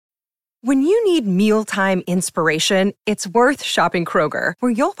When you need mealtime inspiration, it's worth shopping Kroger,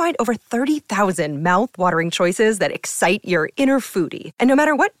 where you'll find over 30,000 mouth-watering choices that excite your inner foodie. And no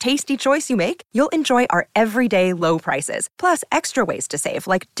matter what tasty choice you make, you'll enjoy our everyday low prices, plus extra ways to save,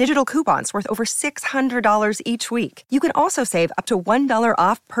 like digital coupons worth over $600 each week. You can also save up to $1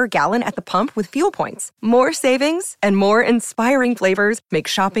 off per gallon at the pump with fuel points. More savings and more inspiring flavors make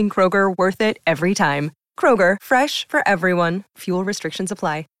shopping Kroger worth it every time. Kroger, fresh for everyone. Fuel restrictions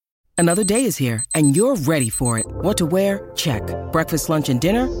apply. Another day is here, and you're ready for it. What to wear? Check. Breakfast, lunch, and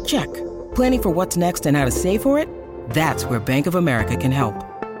dinner? Check. Planning for what's next and how to save for it? That's where Bank of America can help.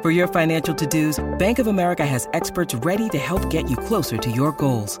 For your financial to-dos, Bank of America has experts ready to help get you closer to your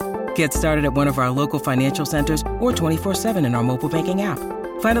goals. Get started at one of our local financial centers or 24/7 in our mobile banking app.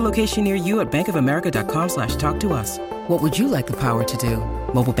 Find a location near you at bankofamerica.com/talktous. What would you like the power to do?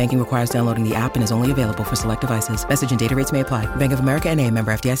 Mobile banking requires downloading the app and is only available for select devices. Message and data rates may apply. Bank of America N.A.,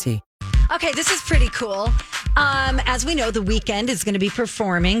 member FDIC. Okay, this is pretty cool. As we know, The Weeknd is going to be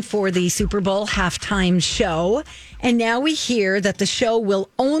performing for the Super Bowl halftime show. And now we hear that the show will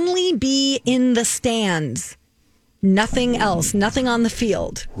only be in the stands. Nothing else, nothing on the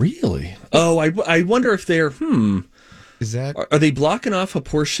field. Really? Oh, I wonder if they're, Is that... Are they blocking off a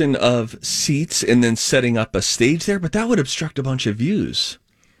portion of seats and then setting up a stage there? But that would obstruct a bunch of views.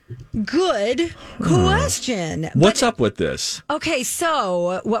 Good question. What's up with this? Okay,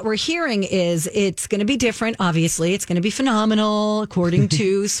 so what we're hearing is it's going to be different, obviously. It's going to be phenomenal, according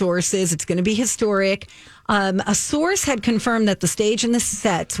to sources. It's going to be historic. A source had confirmed that the stage and the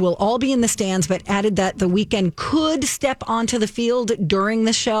sets will all be in the stands, but added that The Weeknd could step onto the field during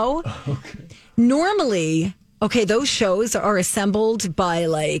the show. Okay. Normally, those shows are assembled by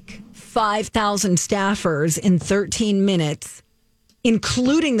like 5,000 staffers in 13 minutes.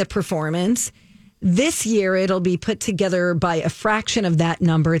 Including the performance. This year, it'll be put together by a fraction of that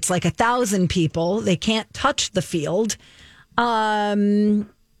number. It's like 1,000 people. They can't touch the field. So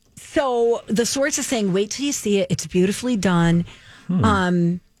the source is saying, wait till you see it. It's beautifully done.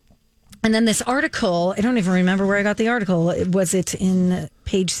 And then this article, I don't even remember where I got the article. Was it in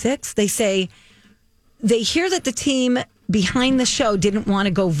page 6? They say they hear that the team behind the show didn't want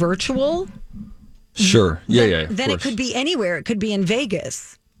to go virtual. Sure. Yeah. Then it could be anywhere. It could be in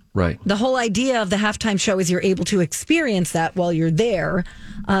Vegas. Right. The whole idea of the halftime show is you're able to experience that while you're there.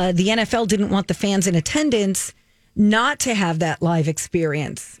 The NFL didn't want the fans in attendance not to have that live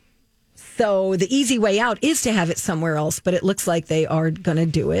experience. So the easy way out is to have it somewhere else, but it looks like they are going to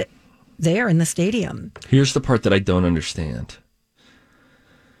do it there in the stadium. Here's the part that I don't understand.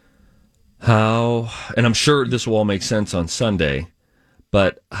 How, and I'm sure this will all make sense on Sunday,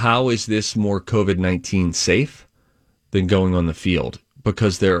 but how is this more COVID-19 safe than going on the field?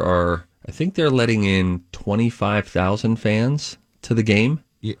 Because I think they're letting in 25,000 fans to the game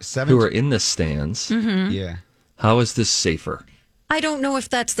who are in the stands. Mm-hmm. Yeah. How is this safer? I don't know if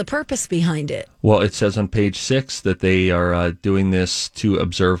that's the purpose behind it. Well, it says on page 6 that they are doing this to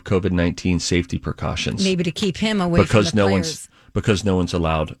observe COVID-19 safety precautions. Maybe to keep him away from the players. Because no one's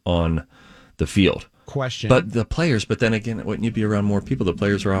allowed on the field. Question. But then again, wouldn't you be around more people? The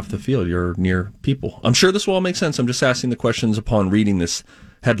players are off the field. You're near people. I'm sure this will all make sense. I'm just asking the questions upon reading this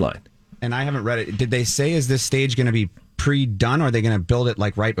headline. And I haven't read it. Did they say, is this stage going to be pre-done, or are they going to build it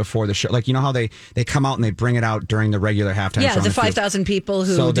like right before the show? Like, you know how they come out and they bring it out during the regular halftime show? Yeah, the 5,000 people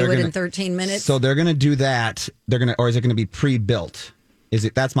who do it in 13 minutes. So they're going to do that. Or is it going to be pre-built?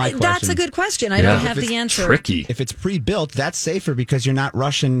 That's my question. That's a good question. I don't have the answer. Tricky. If it's pre-built, that's safer because you're not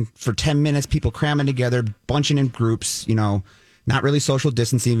rushing for 10 minutes, people cramming together, bunching in groups, not really social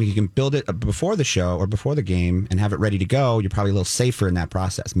distancing. If you can build it before the show or before the game and have it ready to go, you're probably a little safer in that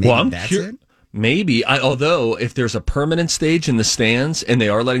process. Maybe that's it? Maybe. Although, if there's a permanent stage in the stands and they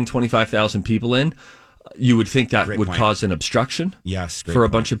are letting 25,000 people in, you would think that would cause an obstruction. Yes, for a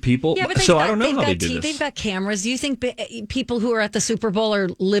bunch of people. Yeah, but I don't know how they do this. They've got cameras. Do you think people who are at the Super Bowl are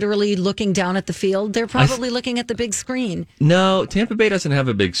literally looking down at the field? They're probably looking at the big screen. No, Tampa Bay doesn't have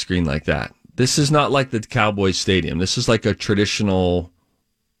a big screen like that. This is not like the Cowboys Stadium. This is like a traditional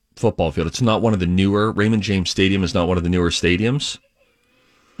football field. It's not one of the newer. Raymond James Stadium is not one of the newer stadiums.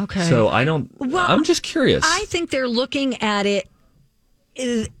 Okay. So I'm just curious. I think they're looking at it.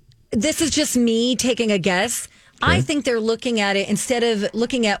 This is just me taking a guess. Okay. I think they're looking at it, instead of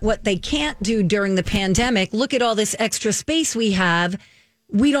looking at what they can't do during the pandemic, look at all this extra space we have.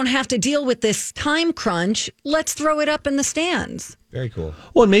 We don't have to deal with this time crunch. Let's throw it up in the stands. Very cool.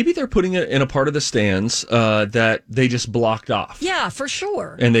 Well, maybe they're putting it in a part of the stands that they just blocked off. Yeah, for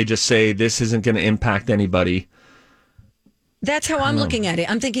sure. And they just say this isn't going to impact anybody. That's how I'm looking at it.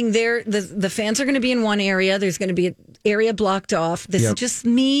 I'm thinking the fans are going to be in one area. There's going to be an area blocked off. This is just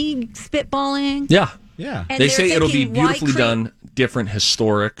me spitballing. Yeah. Yeah. And They they're say it'll be thinking, why beautifully done, different,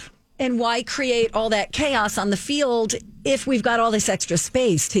 historic. And why create all that chaos on the field if we've got all this extra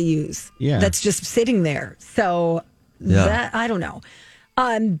space to use? Yeah. That's just sitting there. So that I don't know.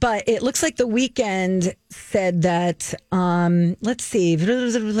 But it looks like The Weeknd said that, let's see,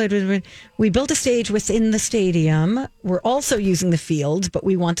 we built a stage within the stadium. We're also using the field, but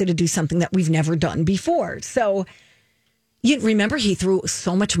we wanted to do something that we've never done before. So you remember he threw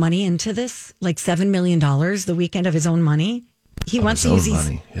so much money into this, like $7 million, The Weeknd, of his own money. He wants to use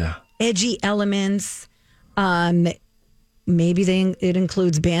these edgy elements. Maybe it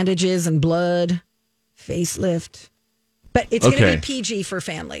includes bandages and blood, facelift. But it's going to be PG for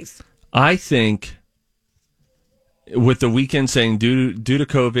families. I think with The Weeknd saying due to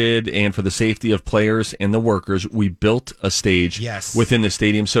COVID and for the safety of players and the workers, we built a stage within the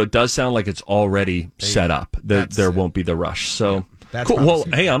stadium. So it does sound like it's already set up. There won't be the rush. So cool. Well,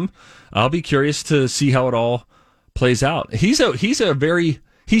 hey, I'll be curious to see how it all plays out. He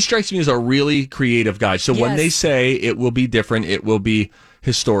strikes me as a really creative guy. So when they say it will be different, it will be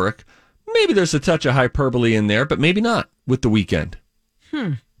historic, maybe there's a touch of hyperbole in there, but maybe not with The Weeknd.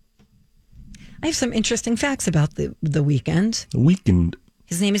 I have some interesting facts about the Weeknd. The Weeknd.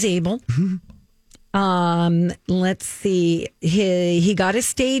 His name is Abel. Let's see. He got his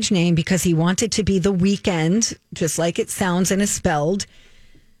stage name because he wanted to be The Weeknd, just like it sounds and is spelled.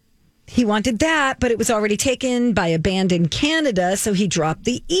 He wanted that, but it was already taken by a band in Canada, so he dropped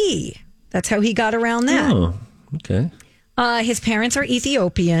the E. That's how he got around that. Oh, okay. His parents are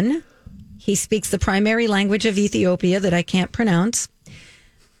Ethiopian. He speaks the primary language of Ethiopia that I can't pronounce.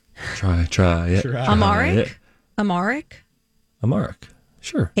 Try it. Amharic. Amharic.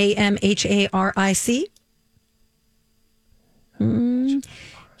 Sure. AMHARIC.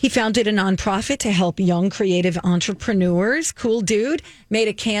 He founded a nonprofit to help young creative entrepreneurs. Cool dude. Made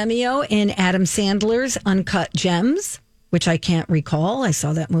a cameo in Adam Sandler's Uncut Gems, which I can't recall. I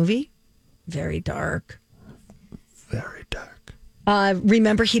saw that movie. Very dark. Very dark.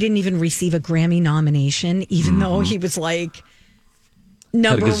 Remember, he didn't even receive a Grammy nomination, even though he was like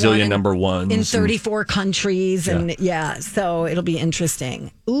number one in 34 countries. And so it'll be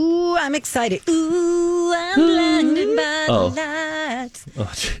interesting. Ooh, I'm excited. Ooh, I'm blinded by the lights. Oh,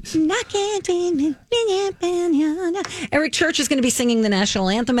 jeez. Eric Church is going to be singing the national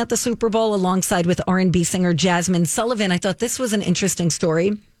anthem at the Super Bowl alongside with R&B singer Jasmine Sullivan. I thought this was an interesting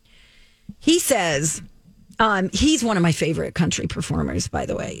story. He says... he's one of my favorite country performers, by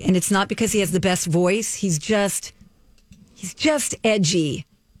the way. And it's not because he has the best voice. He's just edgy,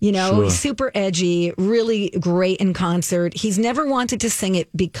 He's super edgy, really great in concert. He's never wanted to sing it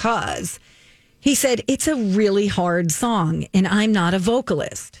because he said, it's a really hard song and I'm not a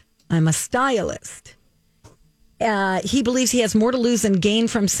vocalist. I'm a stylist. He believes he has more to lose than gain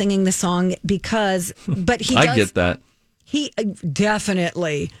from singing the song but he does. I get that. He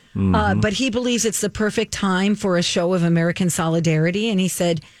definitely, but he believes it's the perfect time for a show of American solidarity. And he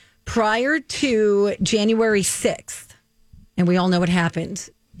said prior to January 6th, and we all know what happened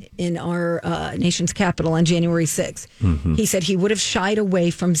in our nation's capital on January 6th, he said he would have shied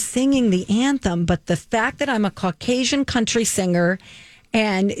away from singing the anthem. But the fact that I'm a Caucasian country singer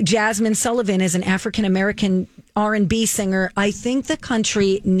and Jasmine Sullivan is an African-American R&B singer, I think the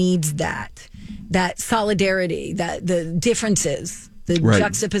country needs that solidarity, that the differences, the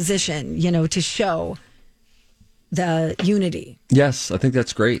juxtaposition, to show the unity. Yes, I think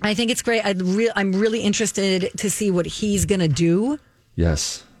that's great. I think it's great. I'm really interested to see what he's going to do.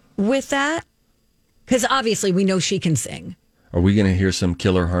 Yes. With that, because obviously we know she can sing. Are we going to hear some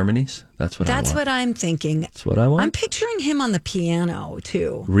killer harmonies? That's what I'm thinking. That's what I want. I'm picturing him on the piano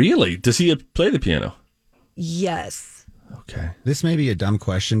too. Really? Does he play the piano? Yes. Okay. This may be a dumb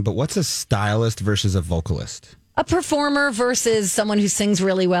question, but what's a stylist versus a vocalist? A performer versus someone who sings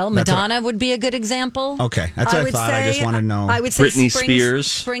really well. Madonna would be a good example. Okay, that's what I thought. I just want to know. I would say Britney Spears.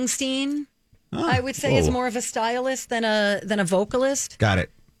 Springsteen. I would say is more of a stylist than a vocalist. Got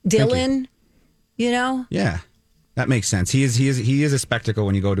it. Dylan, Yeah, that makes sense. He is a spectacle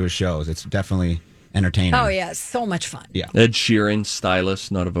when you go to his shows. It's definitely entertaining. Oh yeah, so much fun. Yeah. Ed Sheeran,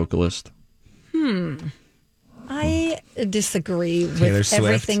 stylist, not a vocalist. I disagree Taylor with Swift.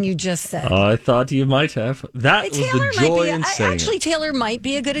 everything you just said. I thought you might have. That was the joy in saying actually, Taylor might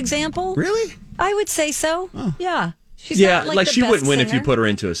be a good example. Really? I would say so. Oh. Yeah. She's yeah, not like the she best wouldn't win if you singer. put her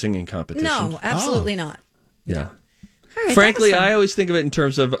into a singing competition. No, absolutely not. Yeah. All right, Frankly, that was fun. I always think of it in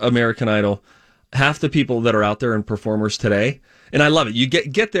terms of American Idol. Half the people that are out there and performers today, and I love it. You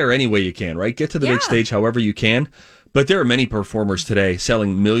get there any way you can, right? Get to the big stage however you can. But there are many performers today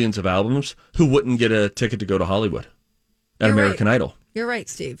selling millions of albums who wouldn't get a ticket to go to Hollywood at You're American right. Idol. You're right,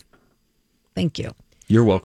 Steve. Thank you. You're welcome.